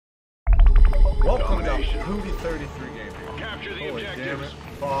Pootie 33 gaming. Capture the Holy objectives. damn it.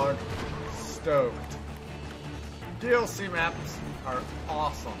 Fog. Stoked. DLC maps are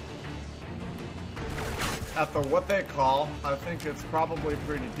awesome. At the what they call, I think it's probably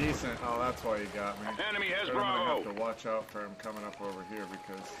pretty decent. Oh, that's why you got me. Enemy has But I'm Bravo. gonna have to watch out for him coming up over here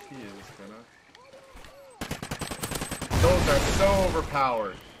because he is gonna. Those are so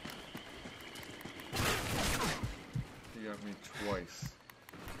overpowered. He got me twice.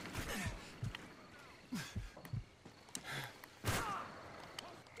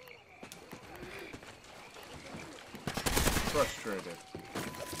 Frustrated.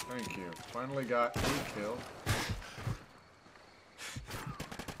 Thank you. Finally got a kill.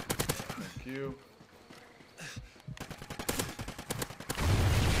 Thank you.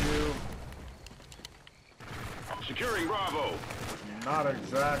 Thank you. Securing Bravo. Not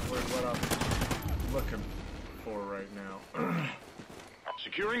exactly what I'm looking for right now.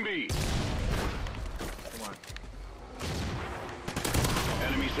 Securing B. Come on.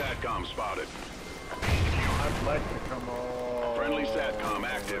 Enemy SATCOM spotted. I'd like to come all. Friendly SATCOM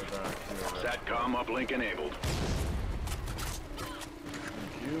active. back here. SATCOM uplink enabled.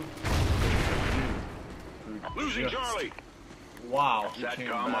 Thank you. Thank you. Losing Just- Charlie. Wow. He came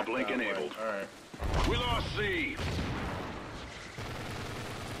SATCOM back uplink that way. enabled. All right. We lost C.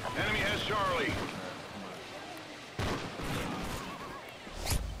 Enemy has Charlie.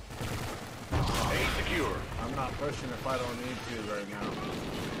 A secure. I'm not pushing if I don't need to right now.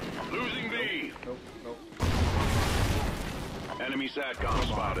 Losing B. Nope. Nope. Enemy SATCOM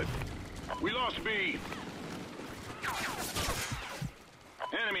spotted. We lost B.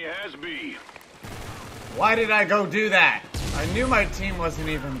 Enemy has B. Why did I go do that? I knew my team wasn't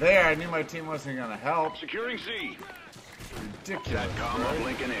even there. I knew my team wasn't gonna help. Securing C. Ridiculous. SATCOM Right?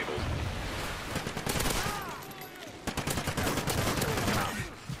 uplink enabled.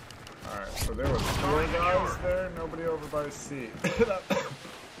 Alright, so there was 4 guys there, nobody over by C.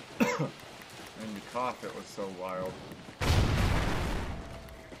 And the cough, it was so wild.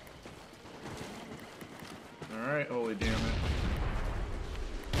 Alright, holy damn it.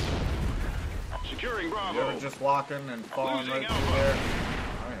 Securing You Bravo. ever just walking and falling Losing right Alpha. through there?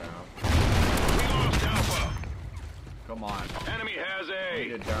 I have. We lost Alpha. Come on. Enemy has A.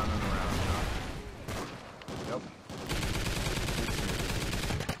 Get down and around now. Yep.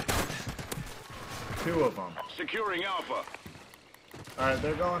 2 of them. Securing Alpha. Alright,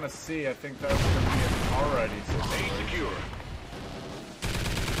 they're going to C. I think that's going to be an already A situation. secure.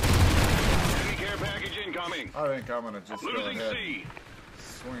 Enemy care package incoming. I think I'm going to just go Losing ahead C.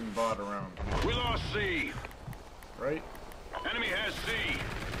 swing bot around. We lost C. Right? Enemy has C.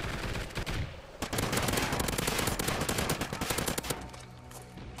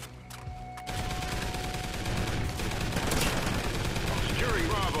 Securing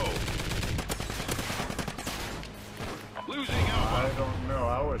Bravo. Losing I Alpha. don't know.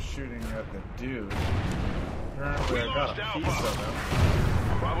 I was shooting at the dude. Apparently I got a lost piece Alpha. of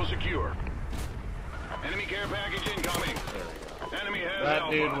him. Bravo secure. Enemy care package incoming. There we go. Enemy has That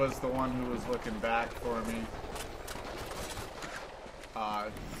Alpha. dude was the one who was looking back for me. I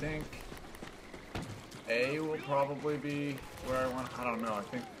think A will probably be where I want. I don't know. I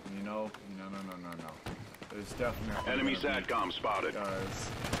think no. There's definitely Enemy gonna be SATCOM spotted. guys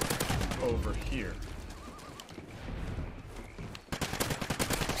over here.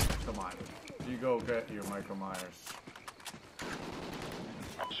 Come on, you go get your Michael Myers.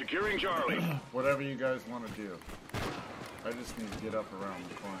 Securing Charlie. Whatever you guys want to do. I just need to get up around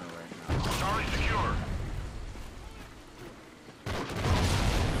the corner right now. Charlie secure.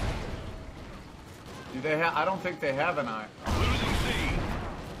 Do they have? I don't think they have an eye. Losing C.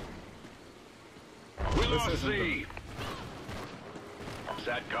 We This lost isn't C.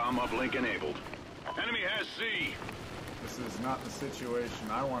 SATCOM uplink enabled. Enemy has C. This is not the situation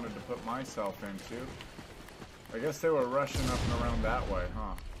I wanted to put myself into. I guess they were rushing up and around that way,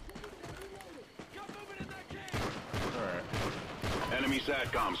 huh? Alright, Enemy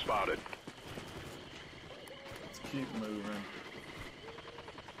SATCOM spotted. let's keep moving.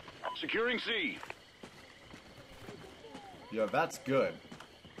 Securing C. Yeah, that's good.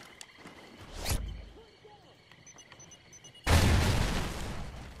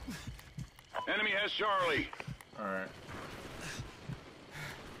 Enemy has Charlie. Alright.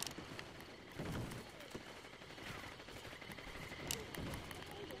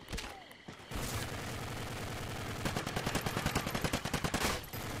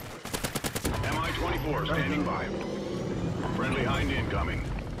 MI-24 standing by. Friendly Hind incoming.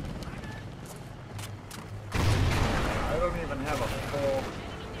 I don't even have a full...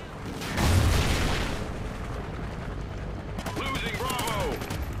 Losing Bravo.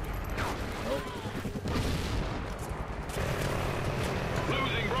 Nope.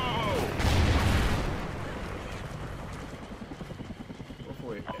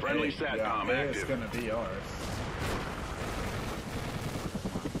 SATCOM A is active. gonna be ours.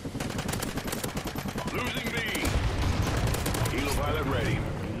 Losing B. Helo Pilot ready.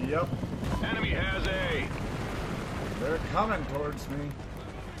 Yep. Enemy has A. They're coming towards me.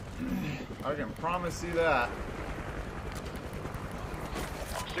 I can promise you that.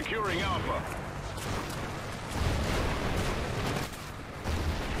 Securing Alpha.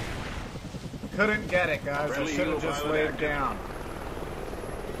 Couldn't get it, guys. Friendly I should have Helo just Pilot laid active. down.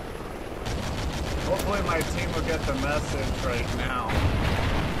 Hopefully my team will get the message right now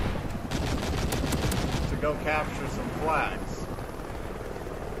to go capture some flags.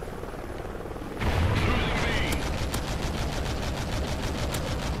 Losing B.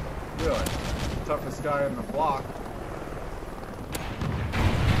 Really. Toughest guy in the block.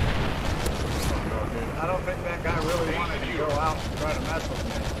 Oh, dude. I don't think that guy really wanted to go out and try to mess with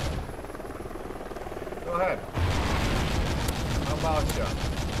me. Go ahead. How about you?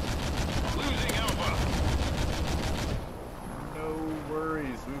 Losing Alpha. No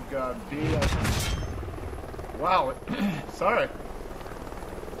worries. We've got B. Wow. Sorry.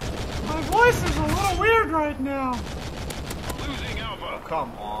 My voice is a little weird right now. Losing Alpha.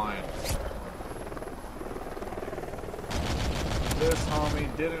 Come on. This homie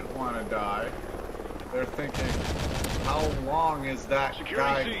didn't want to die. They're thinking, how long is that guy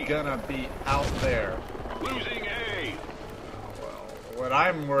Security C. gonna be out there? Losing A. Well, what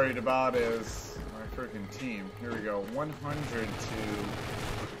I'm worried about is my freaking team. Here we go. 100 to...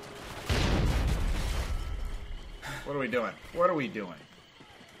 What are we doing? What are we doing?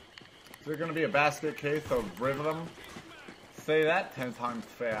 Is there gonna be a basket case of rhythm? Say that 10 times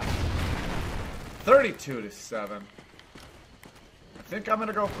fast. 32 to 7. I think I'm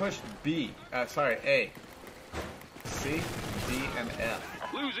gonna go push B. Sorry, A. C, D, and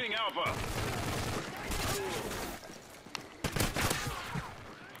F. Losing Alpha.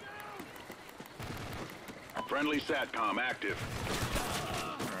 Friendly SATCOM active.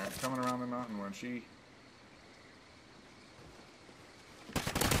 Alright, coming around the mountain when she...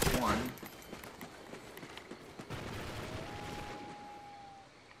 One.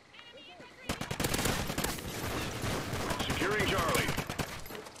 Securing Charlie.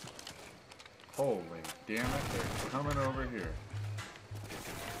 Holy damn it, they're coming over here.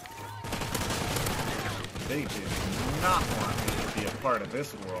 They did not want me to be a part of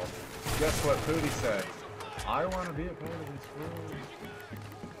this world. Guess what Pootie said? I want to be a part of this world.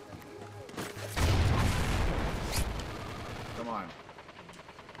 Come on.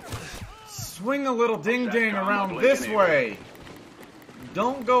 Swing a little ding-dang around this way.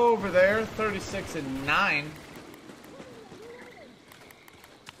 Don't go over there. 36 and 9.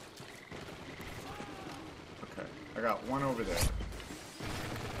 Okay, I got one over there.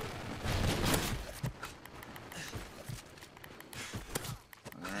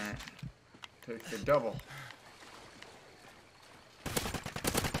 Alright. Take the double.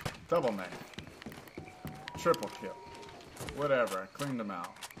 Double man. Triple kill. Whatever, I cleaned them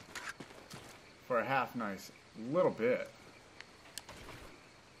out. For a half nice little bit.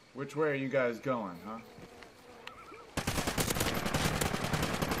 Which way are you guys going, huh?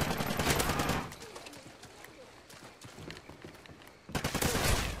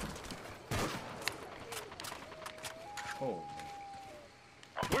 Holy.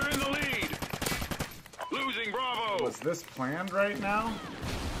 We're in the lead. Losing Bravo. Was this planned right now?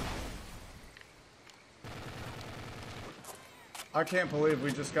 I can't believe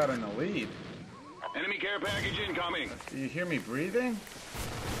we just got in the lead. Enemy care package incoming. Do you hear me breathing?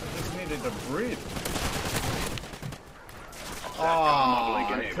 I just needed to breathe. Oh,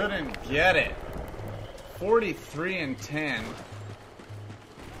 I couldn't get it. 43 and 10.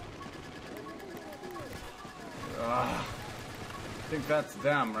 I think that's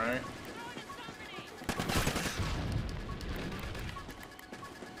them, right?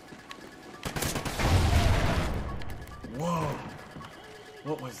 Whoa.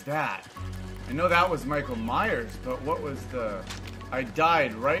 What was that? I know that was Michael Myers, but what was the... I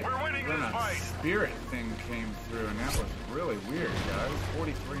died right when a spirit thing came through, and that was really weird, guys.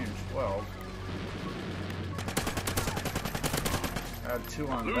 43 and 12. Add 2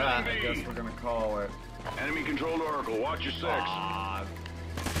 on that. I guess we're gonna call it... Enemy controlled Oracle. Watch your 6.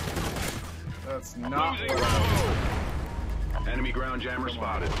 That's not Losing what I... Bravo. Enemy ground jammer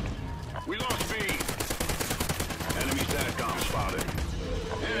spotted. We lost B. Enemy SATCOM spotted.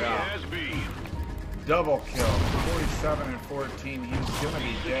 Enemy has B. Double kill. 47 and 14. He's gonna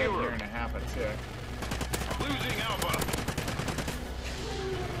be dead here in a half a tick. Losing Alpha.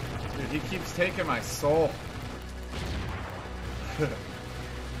 Dude, he keeps taking my soul. I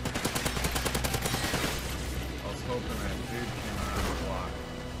was hoping that dude came around the block.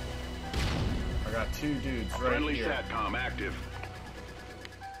 Got two dudes right Friendly here. SATCOM active.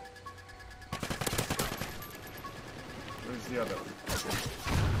 Where's the other one?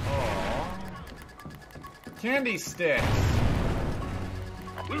 Oh, candy sticks.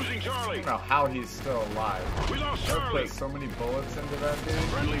 Losing I Charlie. don't know how he's still alive. We lost I Charlie. put so many bullets into that dude.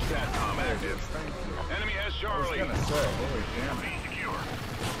 Friendly SATCOM There it active. is. Thank you. Enemy has I was Charlie. gonna say, holy damn. Be secure.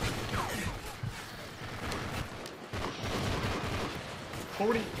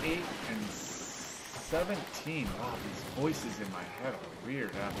 48 and 17. Wow, these voices in my head are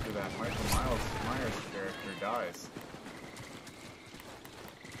weird after that Michael Myers character dies.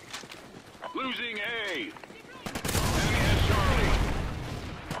 Losing A. Enemy has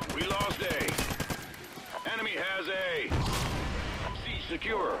Charlie. We lost A. Enemy has A. C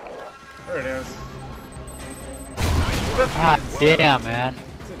secure. There it is. God damn, man.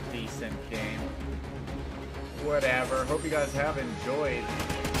 It's a decent game. Whatever. Hope you guys have enjoyed.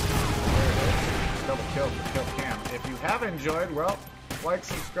 There it is. Double kill for Kill Cam. If you have enjoyed, well, like,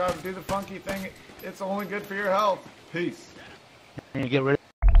 subscribe, do the funky thing. It's only good for your health. Peace. You get rid